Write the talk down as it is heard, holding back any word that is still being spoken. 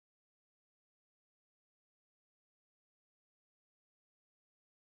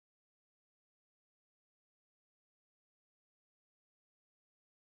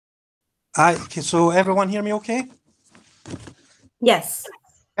Hi, okay, so everyone hear me okay? Yes.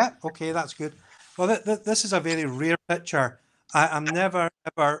 Yeah, okay, that's good. Well, this is a very rare picture. I'm never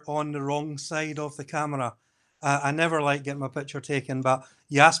ever on the wrong side of the camera. I never like getting my picture taken, but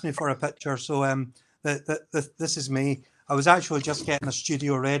you asked me for a picture, so this is me. I was actually just getting a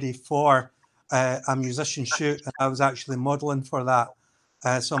studio ready for a musician shoot, and I was actually modelling for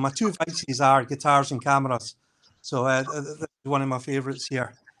that. So my two vices are guitars and cameras. So this is one of my favourites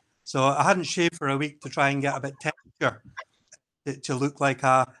here. So I hadn't shaved for a week to try and get a bit texture to look like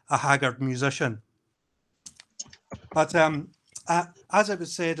a haggard musician. But as it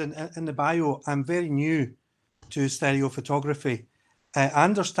was said in the bio, I'm very new to stereo photography. I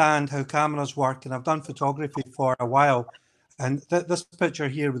understand how cameras work, and I've done photography for a while. And this picture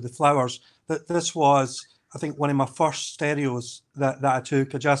here with the flowers, this was, I think, one of my first stereos that I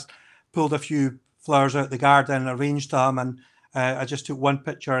took. I just pulled a few flowers out of the garden, arranged them, and I just took one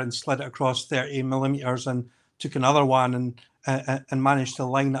picture and slid it across 30 millimeters and took another one and managed to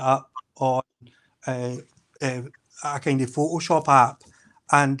line it up on uh, uh, a kind of Photoshop app.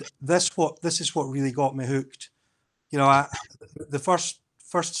 And this is what really got me hooked. You know, the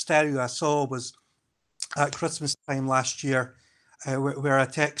first stereo I saw was at Christmas time last year, where a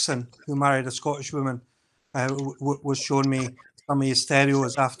Texan who married a Scottish woman was showing me some of his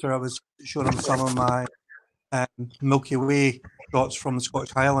stereos after I was showing him some of my Milky Way shots from the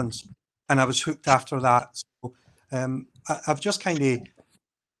Scottish Highlands, and I was hooked after that. So I've just kind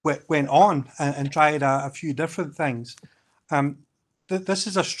of went on and tried a few different things. Um, this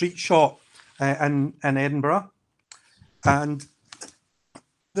is a street shot in Edinburgh, and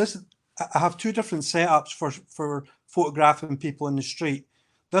this I have two different setups for photographing people in the street.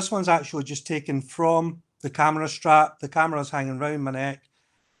 This one's actually just taken from the camera strap. The camera's hanging around my neck,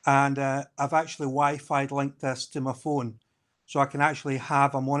 and I've actually Wi-Fi linked this to my phone, so I can actually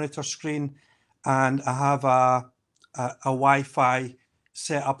have a monitor screen, and I have a Wi-Fi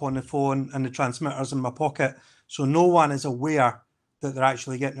set up on the phone, and the transmitter's in my pocket, so no one is aware that they're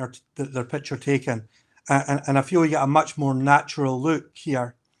actually getting their picture taken, and I feel you get a much more natural look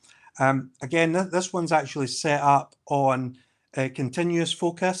here. Again, this one's actually set up on continuous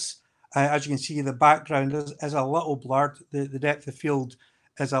focus. As you can see, the background is a little blurred. The depth of field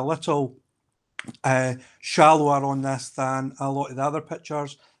is a little shallower on this than a lot of the other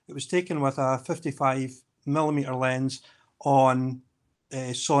pictures. It was taken with a 55mm lens on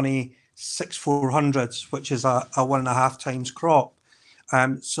Sony 6400s, which is a 1.5 times crop.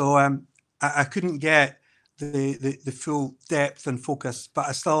 I couldn't get the full depth and focus, but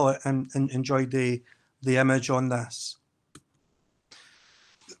I still enjoyed the image on this.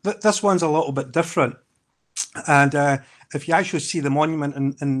 This one's a little bit different. And if you actually see the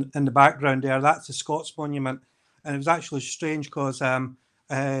monument in the background there, that's the Scots monument. And it was actually strange because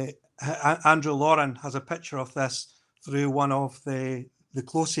Andrew Lauren has a picture of this through one of the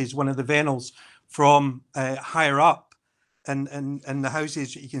closes, one of the Venels from higher up in the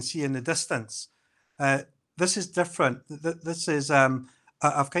houses that you can see in the distance. This is different. This is,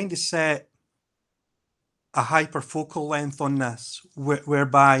 I've kind of set a hyperfocal length on this,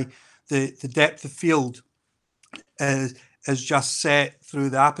 whereby the depth of field is just set through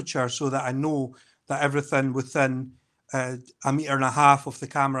the aperture so that I know that everything within 1.5 meters of the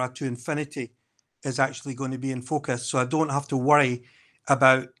camera to infinity is actually going to be in focus. So I don't have to worry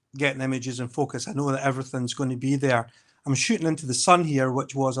about getting images in focus. I know that everything's going to be there. I'm shooting into the sun here,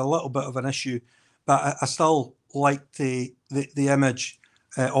 which was a little bit of an issue, but I still like the image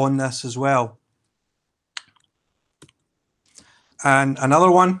on this as well. And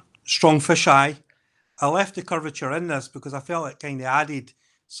another one, strong fisheye. I left the curvature in this because I felt it kind of added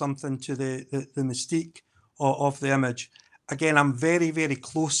something to the mystique of the image. Again, I'm very, very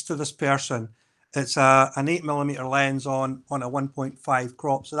close to this person. It's an 8mm lens on a 1.5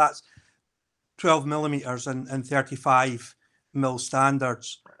 crop. So that's 12 millimeters and 35mm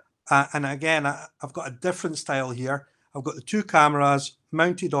standards. And again, I've got a different style here. I've got the two cameras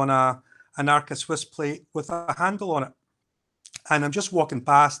mounted on an Arca Swiss plate with a handle on it. And I'm just walking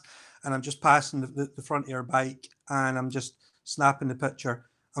past and I'm just passing the front of your bike and I'm just snapping the picture.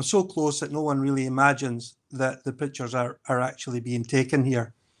 I'm so close that no one really imagines that the pictures are actually being taken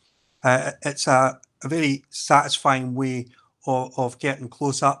here. It's a very satisfying way of getting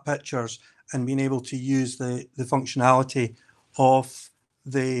close-up pictures and being able to use the functionality of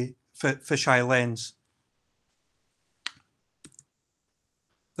the fisheye lens.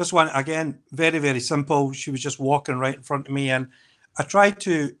 This one, again, very, very simple. She was just walking right in front of me, and I tried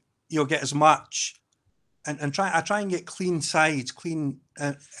to, get as much and I try and get clean sides, clean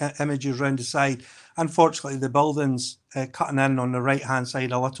images around the side. Unfortunately, the building's cutting in on the right hand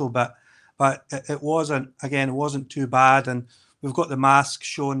side a little bit, but it wasn't, again, it wasn't too bad. And we've got the mask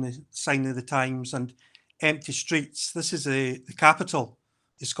showing the sign of the times and empty streets. This is the capital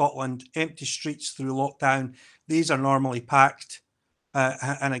of Scotland, empty streets through lockdown. These are normally packed.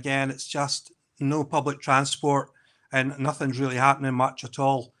 And again, it's just no public transport and nothing's really happening much at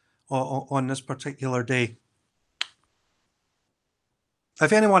all on this particular day.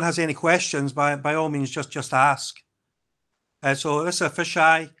 If anyone has any questions, by all means, just ask. So this is a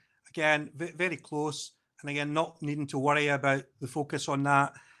fisheye, again, very close, and again, not needing to worry about the focus on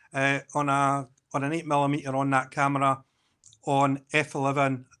that. On an 8mm on that camera, on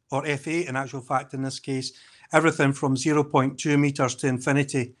f11 or f8 in actual fact in this case, everything from 0.2 meters to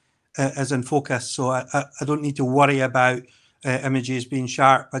infinity is in focus. So I don't need to worry about images being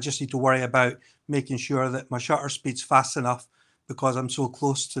sharp. I just need to worry about making sure that my shutter speed's fast enough because I'm so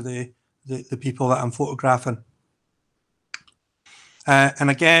close to the people that I'm photographing. And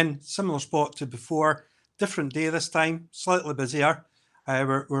again, similar spot to before, different day this time, slightly busier.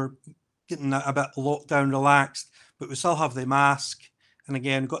 We're getting a bit lockdown relaxed, but we still have the mask. And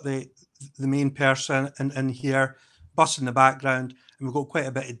again, got the main person in here, bus in the background, and we've got quite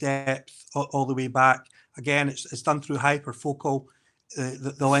a bit of depth all the way back. Again, it's done through hyperfocal.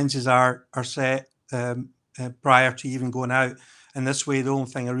 The lenses are set prior to even going out. And this way, the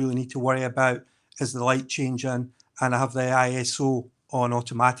only thing I really need to worry about is the light changing, and I have the ISO on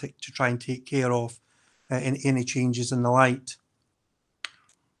automatic to try and take care of any changes in the light.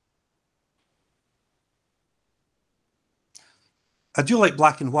 I do like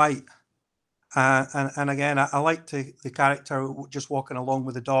black and white. And again, I like the character just walking along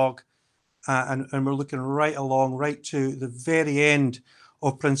with the dog. And we're looking right along, right to the very end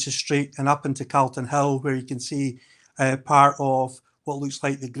of Princes Street and up into Calton Hill, where you can see part of what looks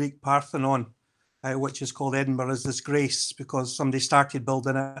like the Greek Parthenon, which is called Edinburgh's Disgrace, because somebody started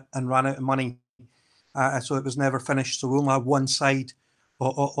building it and ran out of money. So it was never finished. So we only have one side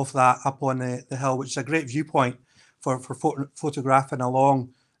of that up on the hill, which is a great viewpoint for photographing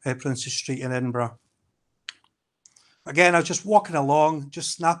along Princes Street in Edinburgh. Again, I was just walking along,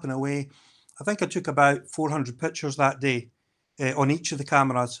 just snapping away. I think I took about 400 pictures that day on each of the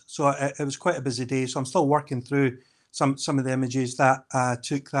cameras. So it was quite a busy day. So I'm still working through some of the images that I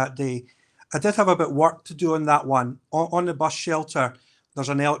took that day. I did have a bit of work to do on that one. On the bus shelter, there's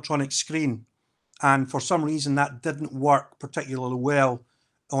an electronic screen. And for some reason, that didn't work particularly well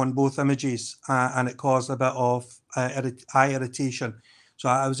on both images. And it caused a bit of eye irritation. So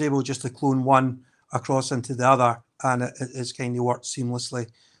I was able just to clone one across into the other, and it's kind of worked seamlessly,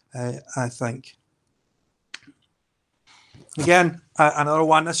 I think. Again, another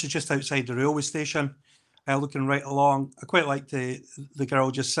one. This is just outside the railway station, looking right along. I quite like the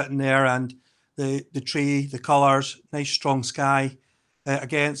girl just sitting there, and the tree, the colours, nice strong sky.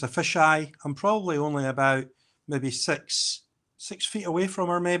 Again, it's a fisheye. I'm probably only about maybe six feet away from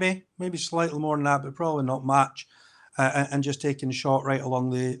her, maybe slightly more than that, but probably not much. And just taking a shot right along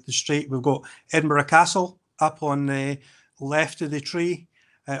the street. We've got Edinburgh Castle up on the left of the tree,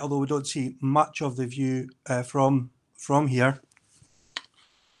 although we don't see much of the view from here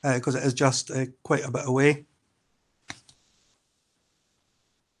because it is just quite a bit away.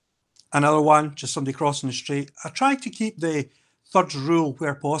 Another one, just somebody crossing the street. I try to keep the thirds rule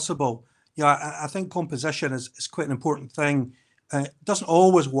where possible. Yeah, I think composition is quite an important thing. It doesn't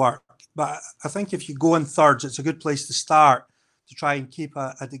always work, but I think if you go in thirds, it's a good place to start to try and keep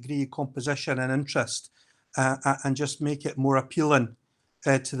a degree of composition and interest and just make it more appealing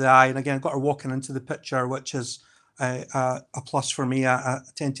to the eye. And again, I've got her walking into the picture, which is a plus for me. I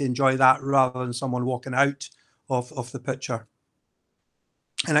tend to enjoy that rather than someone walking out of the picture.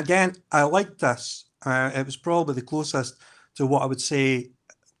 And again, I liked this. It was probably the closest to what I would say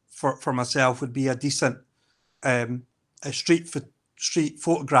for myself would be a decent a street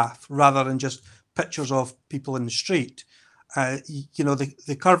photograph rather than just pictures of people in the street. You know,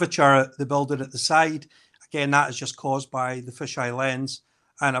 the curvature at the building at the side, again, that is just caused by the fisheye lens.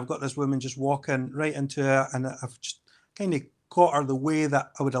 And I've got this woman just walking right into it, and I've just kind of caught her the way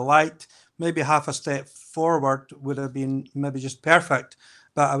that I would have liked. Maybe half a step forward would have been maybe just perfect,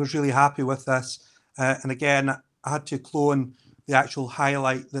 but I was really happy with this. And again, I had to clone the actual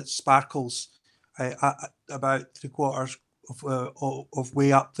highlight that sparkles about 3/4 of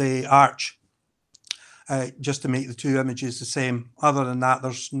way up the arch, just to make the two images the same. Other than that,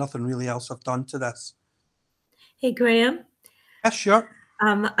 there's nothing really else I've done to this. Hey, Graeme. Yeah, sure.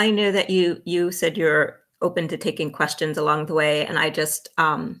 I know that you said you're open to taking questions along the way, and I just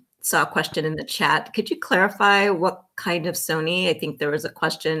saw a question in the chat. Could you clarify what kind of Sony? I think there was a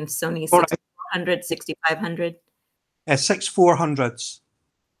question, Sony 6400, 6500? 6400s.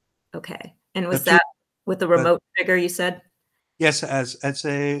 Okay. And was that with the remote trigger you said? Yes, it is. It's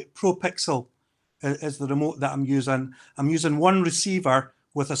a Pro Pixel is the remote that I'm using. I'm using one receiver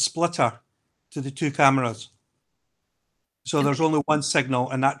with a splitter to the two cameras. So there's only one signal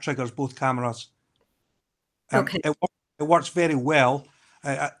and that triggers both cameras. Okay. It works very well.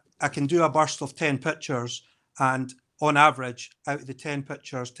 I can do a burst of 10 pictures, and on average, out of the 10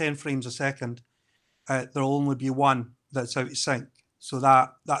 pictures, 10 frames a second, there'll only be one that's out of sync. So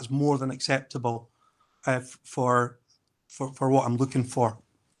that's more than acceptable for what I'm looking for.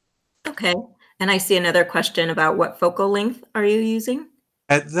 Okay. And I see another question about what focal length are you using?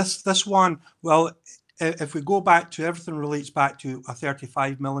 This one, well, if we go back to, everything relates back to a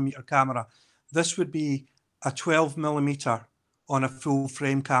 35mm camera. This would be a 12mm on a full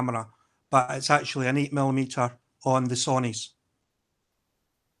frame camera, but it's actually an 8mm on the Sonys.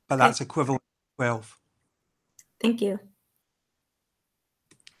 But Okay. that's equivalent to 12. Thank you.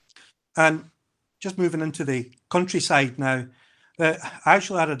 And just moving into the countryside now, I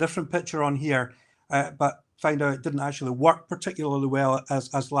actually had a different picture on here, but found out it didn't actually work particularly well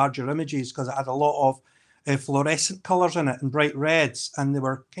as larger images because it had a lot of fluorescent colours in it and bright reds, and they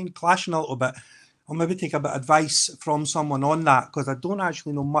were kind of clashing a little bit. I'll maybe take a bit of advice from someone on that because I don't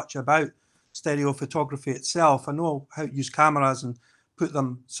actually know much about stereo photography itself. I know how to use cameras and put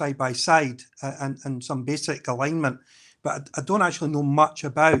them side by side and some basic alignment, but I don't actually know much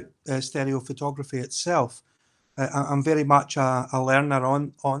about stereo photography itself. I'm very much a learner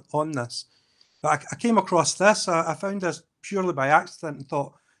on this. But I came across this. I found this purely by accident and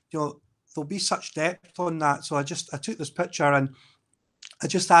thought, there'll be such depth on that. So I took this picture and I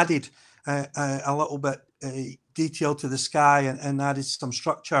just added a little bit detail to the sky and added some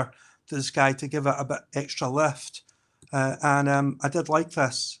structure to the sky to give it a bit extra lift. And I did like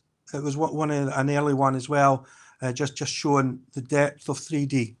this. It was an early one as well, just showing the depth of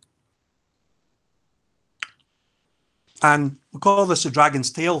 3D. And we call this a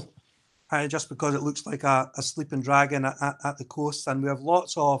dragon's tail, just because it looks like a sleeping dragon at the coast. And we have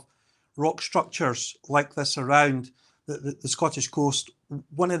lots of rock structures like this around the Scottish coast.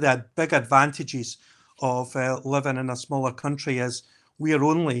 One of the big advantages of living in a smaller country is we are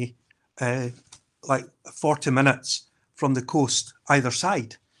only like 40 minutes from the coast either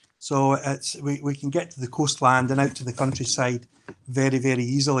side. So we can get to the coastland and out to the countryside very, very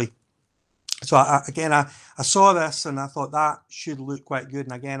easily. So I saw this and I thought that should look quite good.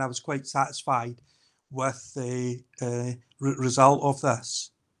 And again, I was quite satisfied with the result of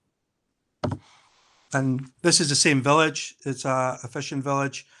this. And this is the same village. It's a fishing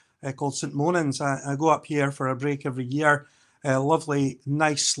village called St. Monans. I go up here for a break every year. A lovely,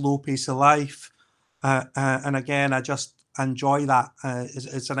 nice, slow pace of life. And again, I just enjoy that.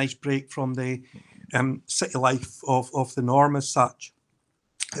 It's a nice break from the city life of the norm as such.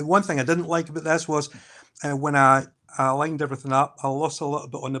 One thing I didn't like about this was when I lined everything up, I lost a little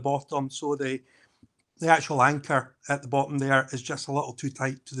bit on the bottom. So the actual anchor at the bottom there is just a little too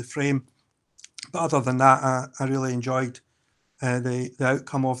tight to the frame. But other than that, I really enjoyed the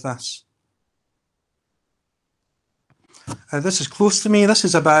outcome of this. This is close to me. This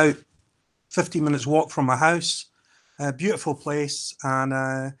is about 15 minutes walk from my house. A beautiful place,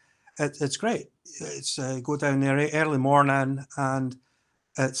 and it's great. It's go down there early morning, and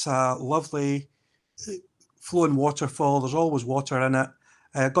it's a lovely flowing waterfall. There's always water in it.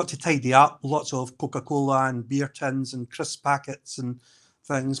 Got to tidy up, lots of Coca-Cola and beer tins and crisp packets and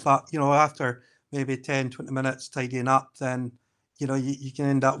things. But, after maybe 10, 20 minutes tidying up, then, you can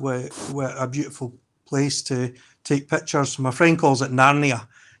end up with a beautiful place to take pictures. My friend calls it Narnia.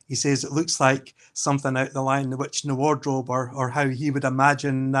 He says it looks like something out the Lion, the Witch and the Wardrobe, or how he would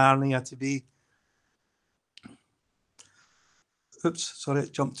imagine Narnia to be. Oops, sorry,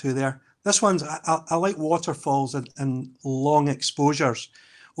 it jumped to there. This one's, I like waterfalls and long exposures.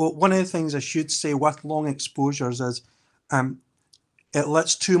 Well, one of the things I should say with long exposures is it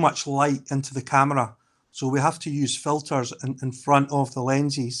lets too much light into the camera. So we have to use filters in front of the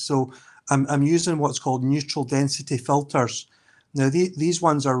lenses. So I'm using what's called neutral density filters. Now, these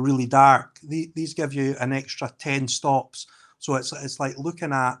ones are really dark. These give you an extra 10 stops. So it's like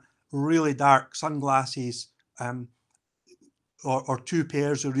looking at really dark sunglasses, or two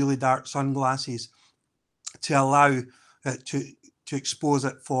pairs of really dark sunglasses to allow it to expose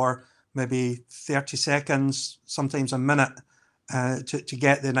it for maybe 30 seconds, sometimes a minute, to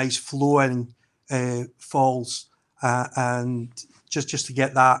get the nice flowing falls and just to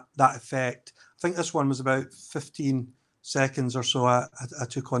get that effect. I think this one was about 15 seconds or so I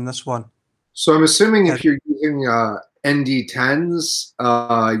took on this one. So I'm assuming if you're using ND10s,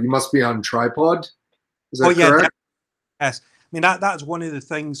 you must be on tripod. Is that correct? Yes. mean, that's one of the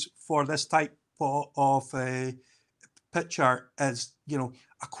things for this type of picture is, you know,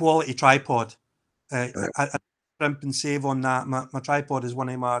 a quality tripod. I primp and save on that. My tripod is one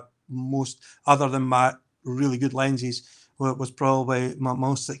of my most, other than my really good lenses, was probably my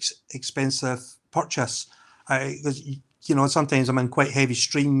most expensive purchase. You know, sometimes I'm in quite heavy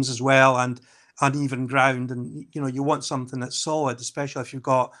streams as well, and uneven ground, and you know, you want something that's solid, especially if you've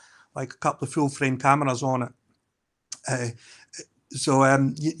got like a couple of full frame cameras on it.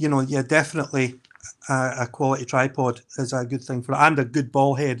 You know, yeah, definitely a quality tripod is a good thing for it, and a good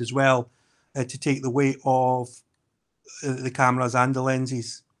ball head as well, to take the weight of the cameras and the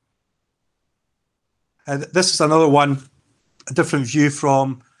lenses. This is another one, a different view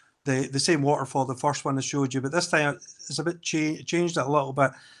from the same waterfall, the first one I showed you, but this time it's a bit changed it a little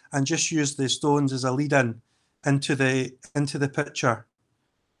bit and just used the stones as a lead-in into the picture.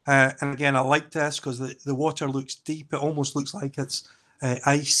 And again, I like this because the water looks deep. It almost looks like it's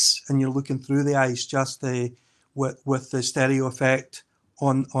ice, and you're looking through the ice, just with the stereo effect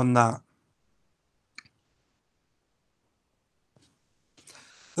on that.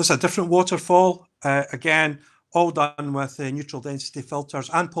 This is a different waterfall. Again, all done with neutral density filters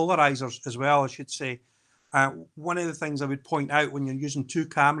and polarizers as well, I should say. One of the things I would point out when you're using two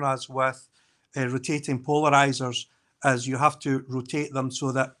cameras with rotating polarizers is you have to rotate them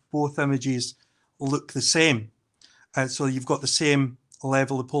so that both images look the same. So you've got the same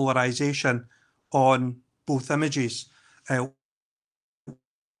level of polarization on both images. Had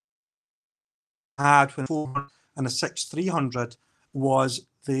when 400 and a 6-300 was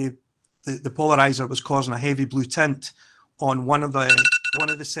the polarizer was causing a heavy blue tint on one of the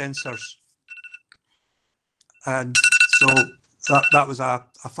sensors, and so that was a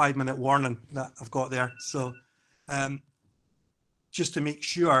 5-minute warning that I've got there. So just to make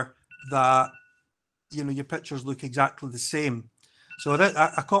sure that, you know, your pictures look exactly the same. So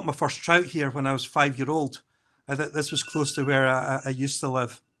I caught my first trout here when I was 5-year-old. This was close to where I used to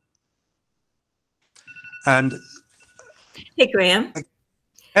live. And hey, Graeme.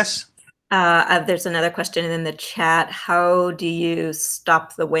 Yes. There's another question in the chat. How do you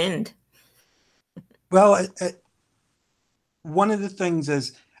stop the wind? Well, one of the things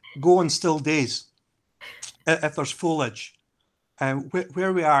is go on still days if there's foliage.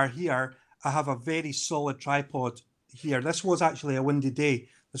 Where we are here, I have a very solid tripod here. This was actually a windy day.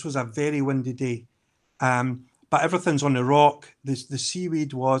 This was a very windy day. But everything's on the rock. The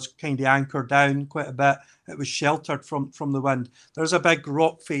seaweed was kind of anchored down quite a bit. It was sheltered from the wind. There's a big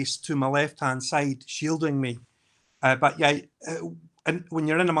rock face to my left-hand side shielding me. But yeah, and when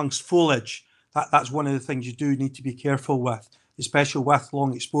you're in amongst foliage, that's one of the things you do need to be careful with, especially with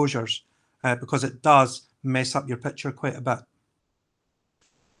long exposures, because it does mess up your picture quite a bit.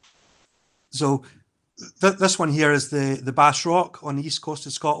 So this one here is the Bass Rock on the east coast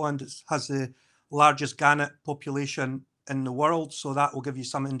of Scotland. It has the largest gannet population in the world, so that will give you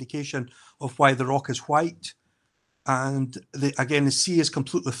some indication of why the rock is white. And again, the sea is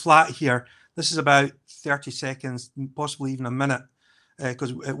completely flat here. This is about 30 seconds, possibly even a minute,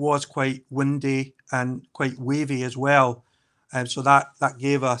 because it was quite windy and quite wavy as well. So that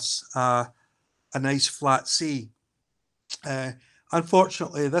gave us a nice flat sea.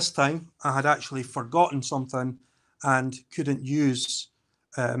 Unfortunately, this time I had actually forgotten something and couldn't use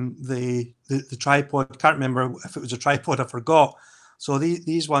the tripod. Can't remember if it was a tripod I forgot. So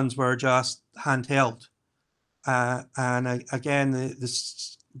these ones were just handheld. And again,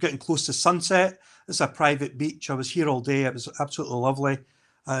 this getting close to sunset. This is a private beach. I was here all day. It was absolutely lovely.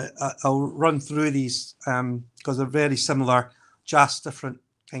 I'll run through these because they're very similar, just different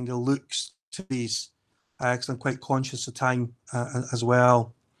kind of looks to these, because I'm quite conscious of time as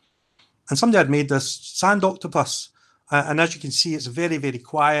well. And somebody had made this sand octopus, and as you can see, it's very, very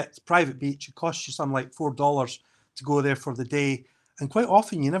quiet. It's a private beach. It costs you something like $4 to go there for the day, and quite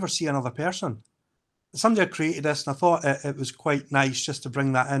often you never see another person. Somebody had created this, and I thought it was quite nice just to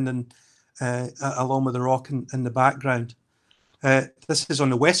bring that in, and along with the rock in the background. This is on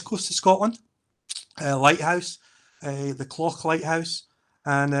the west coast of Scotland, lighthouse, the Cloch Lighthouse,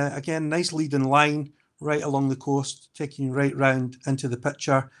 and again, nice leading line right along the coast, taking you right round into the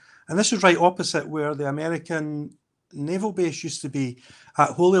picture. And this is right opposite where the American naval base used to be at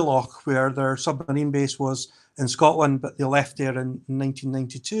Holyloch, where their submarine base was in Scotland, but they left there in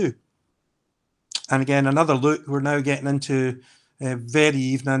 1992. And again, another look. We're now getting into very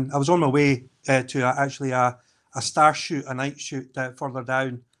evening. I was on my way to actually a star shoot, a night shoot further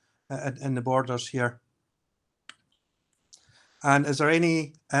down in the borders here. And is there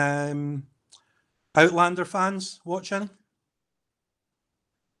any Outlander fans watching?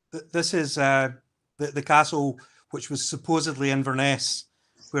 This is the castle which was supposedly Inverness,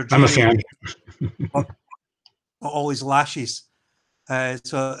 where I'm a Jamie fan. got all his lashes.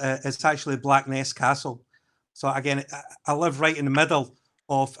 So it's actually Blackness Castle. So again, I live right in the middle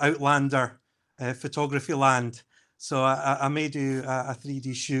of Outlander photography land. So I may do a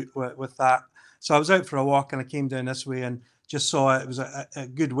 3D shoot with that. So I was out for a walk and I came down this way and just saw it was a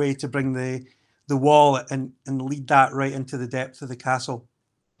good way to bring the wall and lead that right into the depth of the castle.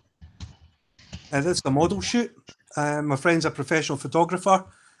 This is a model shoot. My friend's a professional photographer.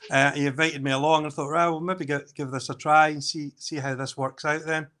 He invited me along. I thought, well, we'll maybe give this a try and see how this works out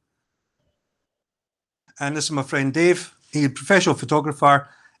then. And this is my friend Dave. He's a professional photographer,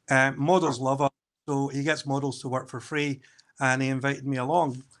 models lover, so he gets models to work for free, and he invited me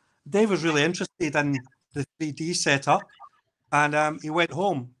along. Dave was really interested in the 3D setup, and he went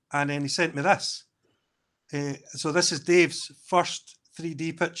home, and then he sent me this. So this is Dave's first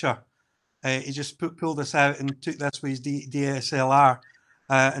 3D picture. He just pulled this out and took this with his DSLR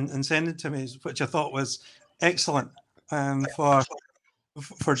and sent it to me, which I thought was excellent for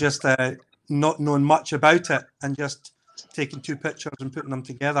just not knowing much about it and just taking two pictures and putting them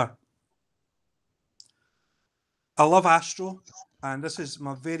together. I love Astro, and this is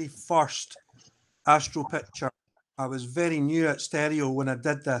my very first Astro picture. I was very new at stereo when I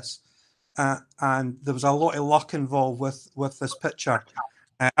did this, and there was a lot of luck involved with this picture.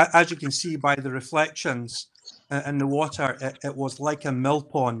 As you can see by the reflections in the water, it was like a mill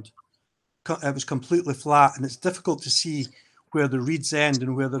pond. It was completely flat, and it's difficult to see where the reeds end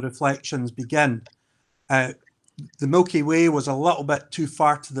and where the reflections begin. The Milky Way was a little bit too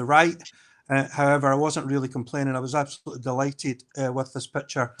far to the right. However, I wasn't really complaining. I was absolutely delighted with this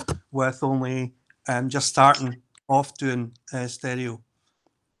picture, with only just starting off doing stereo.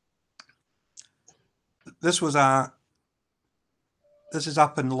 This is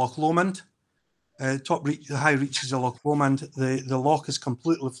up in Loch Lomond, the high reaches of Loch Lomond. The loch is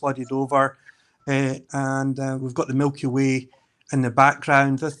completely flooded over, and we've got the Milky Way in the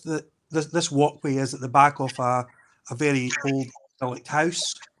background. This walkway is at the back of a very old derelict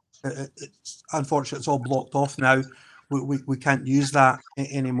house. Unfortunately, it's all blocked off now. We can't use that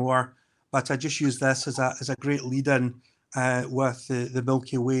anymore. But I just use this as a great lead-in with the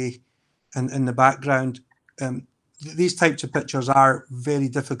Milky Way in the background. These types of pictures are very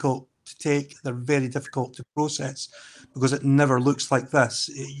difficult to take. They're very difficult to process because it never looks like this.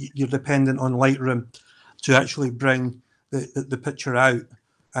 You're dependent on Lightroom to actually bring the picture out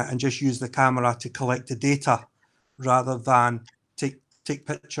and just use the camera to collect the data rather than take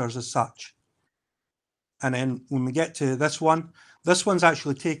pictures as such. And then when we get to this one's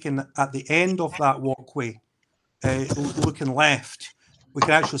actually taken at the end of that walkway, looking left. We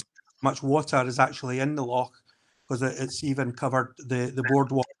can actually see how much water is actually in the loch, because it's even covered the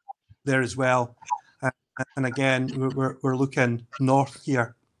boardwalk there as well. And again, we're looking north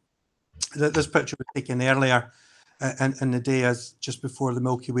here. This picture was taken earlier in the day, as just before the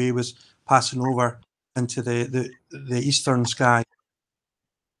Milky Way was passing over into the eastern sky.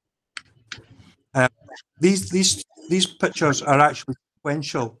 These pictures are actually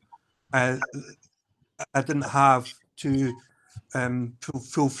sequential. I didn't have two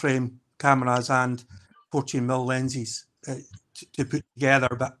full frame cameras and 14mm lenses to put together,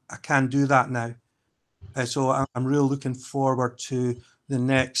 but I can do that now. So I'm really looking forward to the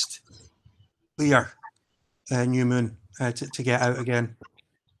next clear new moon to get out again.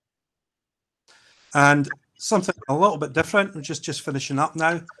 And something a little bit different, we're just finishing up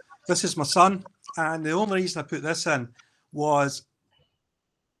now. This is my son, and the only reason I put this in was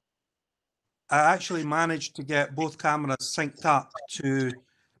I actually managed to get both cameras synced up to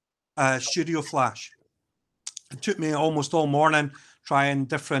Studio Flash. It took me almost all morning trying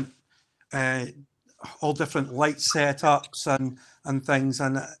all different light setups and things.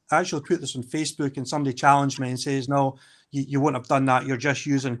 And I actually put this on Facebook, and somebody challenged me and says, no, you wouldn't have done that. You're just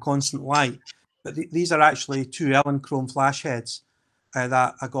using constant light. But these are actually two Ellen Chrome flash heads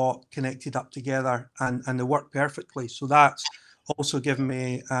that I got connected up together, and they work perfectly. So that's also given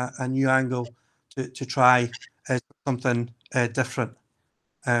me a new angle to try something different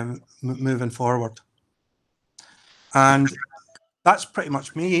moving forward. And that's pretty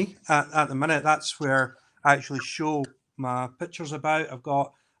much me at the minute. That's where I actually show my pictures about. I've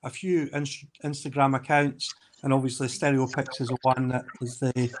got a few Instagram accounts, and obviously Stereo Pics is the one that is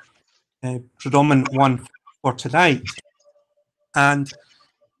the predominant one for tonight. And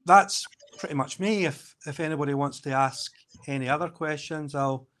that's pretty much me. If anybody wants to ask any other questions,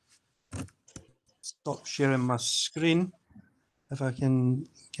 I'll stop sharing my screen. If I can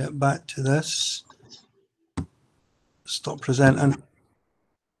get back to this. Stop presenting.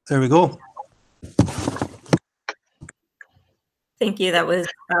 There we go. Thank you. That was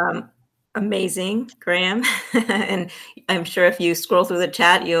amazing, Graeme. And I'm sure if you scroll through the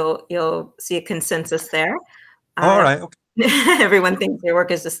chat, you'll see a consensus there. All right. Okay. Everyone thinks their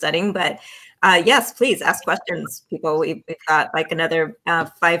work is just studying, but yes, please ask questions, people. We've got like another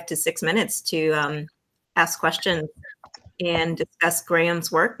 5 to 6 minutes to ask questions and discuss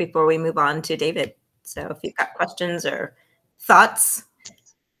Graeme's work before we move on to David. So if you've got questions or thoughts,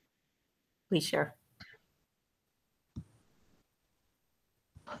 please share.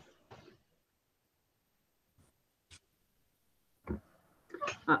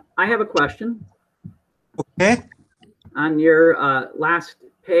 I have a question. Okay. On your last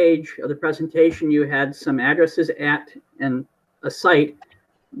page of the presentation, you had some addresses at and a site.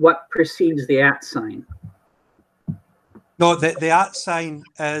 What precedes the @ sign? No, the @ sign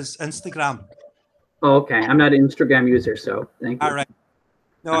is Instagram. Oh, okay. I'm not an Instagram user, so thank you. All right.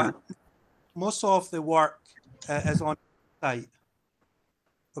 No, most of the work is on the site.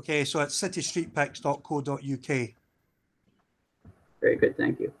 Okay, so it's citystreetpics.co.uk. Very good.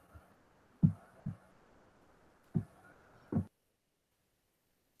 Thank you.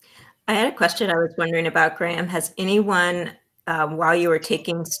 I had a question I was wondering about, Graeme. Has anyone, while you were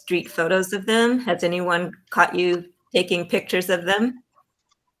taking street photos of them, has anyone caught you taking pictures of them?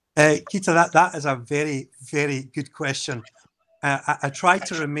 Keita, that is a very, very good question. I try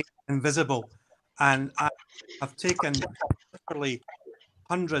to remain invisible, and I've taken literally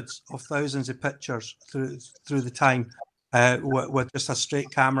hundreds of thousands of pictures through the time with just a straight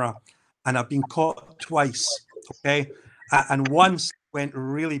camera, and I've been caught twice. Okay, and once went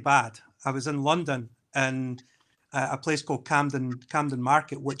really bad. I was in London in a place called Camden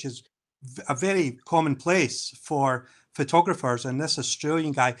Market, which is a very common place for photographers. And this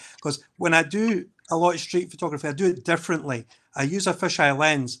Australian guy, because when I do a lot of street photography, I do it differently. I use a fisheye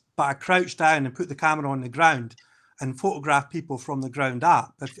lens, but I crouch down and put the camera on the ground and photograph people from the ground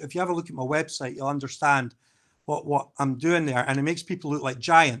up. If you have a look at my website, you'll understand what I'm doing there, and it makes people look like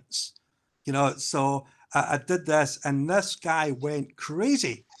giants, you know. So I did this, and this guy went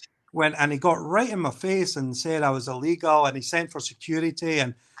crazy, and he got right in my face and said I was illegal, and he sent for security,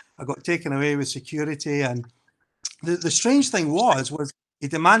 and I got taken away with security. And the strange thing was he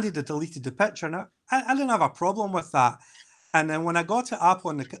demanded I deleted the picture. Now I didn't have a problem with that. And then when I got it up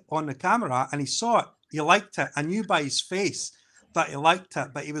on the camera and he saw it, he liked it. I knew by his face that he liked it,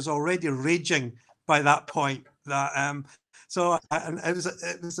 but he was already raging by that point. And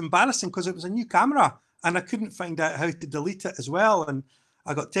it was embarrassing because it was a new camera and I couldn't find out how to delete it as well. And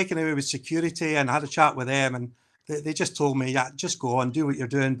I got taken away with security and I had a chat with them, and they just told me, yeah, just go on, do what you're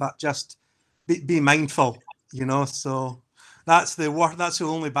doing, but just be mindful, you know. So that's the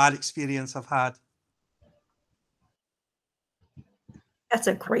only bad experience I've had. That's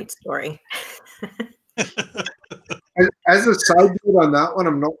a great story. As a side note on that one,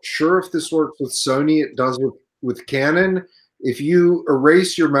 I'm not sure if this works with Sony. It does with Canon. If you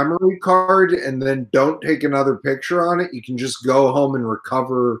erase your memory card and then don't take another picture on it, you can just go home and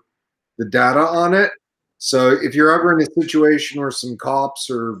recover the data on it. So if you're ever in a situation where some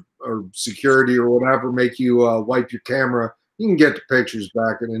cops or security or whatever make you wipe your camera, you can get the pictures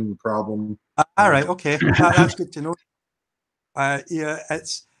back and any problem. All right, okay, that's good to know. Yeah,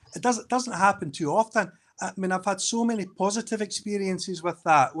 it doesn't happen too often. I mean, I've had so many positive experiences with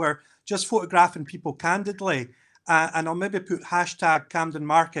that, where just photographing people candidly, and I'll maybe put hashtag Camden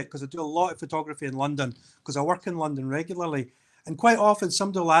Market because I do a lot of photography in London because I work in London regularly, and quite often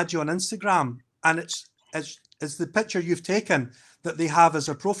somebody will add you on Instagram, and it's the picture you've taken that they have as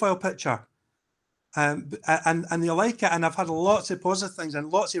a profile picture. And they like it, and I've had lots of positive things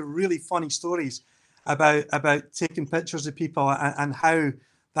and lots of really funny stories about taking pictures of people and how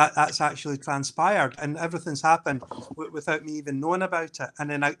that's actually transpired, and everything's happened without me even knowing about it, and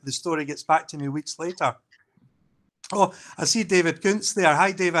then the story gets back to me weeks later. Oh, I see David Kuntz there.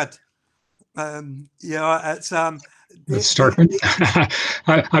 Hi, David. Yeah, it's I'm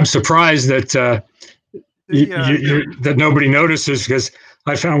surprised that that nobody notices, because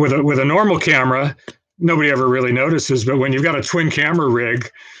I found with a normal camera, nobody ever really notices. But when you've got a twin camera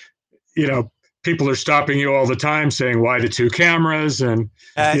rig, you know, people are stopping you all the time saying, why the two cameras? And,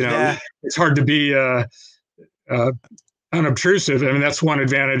 it's hard to be unobtrusive. I mean, that's one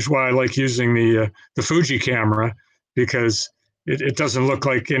advantage why I like using the Fuji camera, because it doesn't look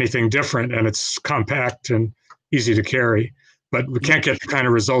like anything different and it's compact and easy to carry. But we can't get the kind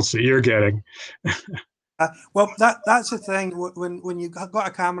of results that you're getting. Well, that's the thing. When you've got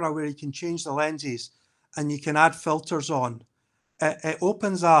a camera where you can change the lenses and you can add filters on, it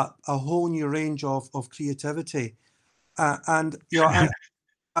opens up a whole new range of creativity. And you know,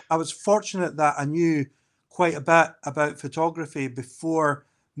 I was fortunate that I knew quite a bit about photography before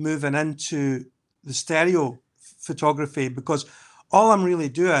moving into the stereo photography, because all I'm really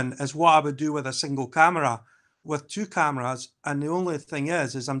doing is what I would do with a single camera with 2 cameras. And the only thing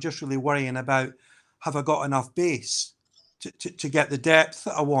is I'm just really worrying about, have I got enough base to get the depth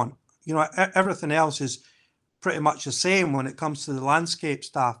that I want? You know, everything else is pretty much the same when it comes to the landscape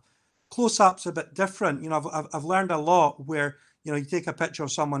stuff. Close-up's a bit different. You know, I've learned a lot where, you know, you take a picture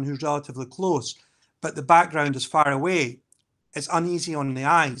of someone who's relatively close, but the background is far away. It's uneasy on the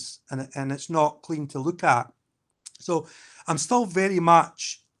eyes, and it's not clean to look at. So I'm still very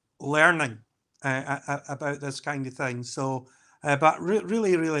much learning about this kind of thing. So, but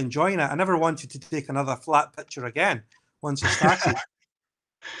really, really enjoying it. I never wanted to take another flat picture again once I started.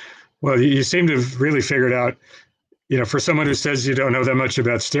 Well, you seem to have really figured out, you know, for someone who says you don't know that much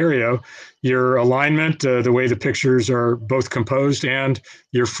about stereo, your alignment, the way the pictures are both composed, and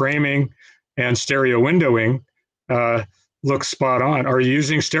your framing and stereo windowing looks spot on. Are you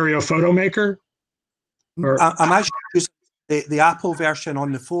using Stereo Photo Maker? I'm actually using the Apple version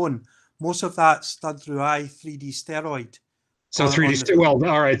on the phone. Most of that's done through i3D Steroid. So 3D, well,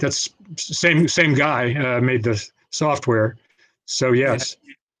 all right, that's same guy made the software. So yes.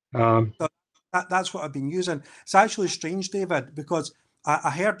 So that's what I've been using. It's actually strange, David, because I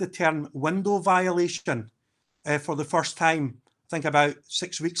heard the term window violation for the first time, I think about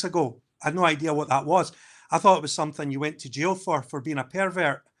 6 weeks ago. I had no idea what that was. I thought it was something you went to jail for being a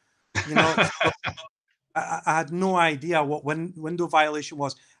pervert. You know, I had no idea what window violation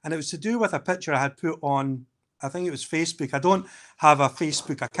was. And it was to do with a picture I had put on, I think it was Facebook. I don't have a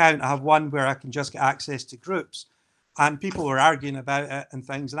Facebook account. I have one where I can just get access to groups. And people were arguing about it and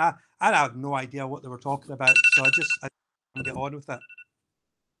things. And I had no idea what they were talking about. So I didn't get on with it.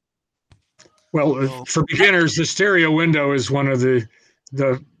 Well, for beginners, the stereo window is one of the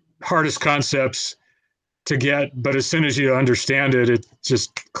hardest concepts to get, but as soon as you understand it, it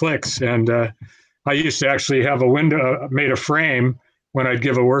just clicks. And I used to actually have a window, made a frame when I'd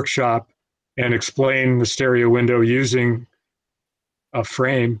give a workshop and explain the stereo window using a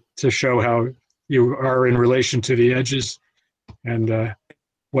frame to show how you are in relation to the edges and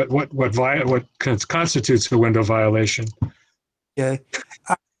what constitutes a window violation. Yeah.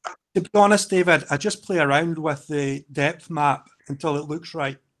 To be honest, David, I just play around with the depth map until it looks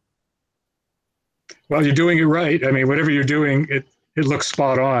right. Well, you're doing it right. I mean, whatever you're doing, it looks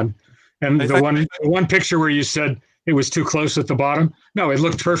spot on. And the one picture where you said it was too close at the bottom, no, it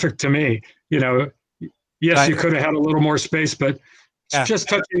looked perfect to me. You know, yes, right. You could have had a little more space, but just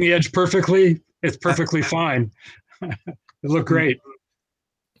touching the edge perfectly, it's perfectly fine. It looked great.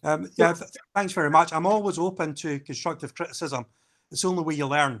 Thanks very much. I'm always open to constructive criticism. It's the only way you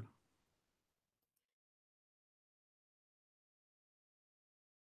learn.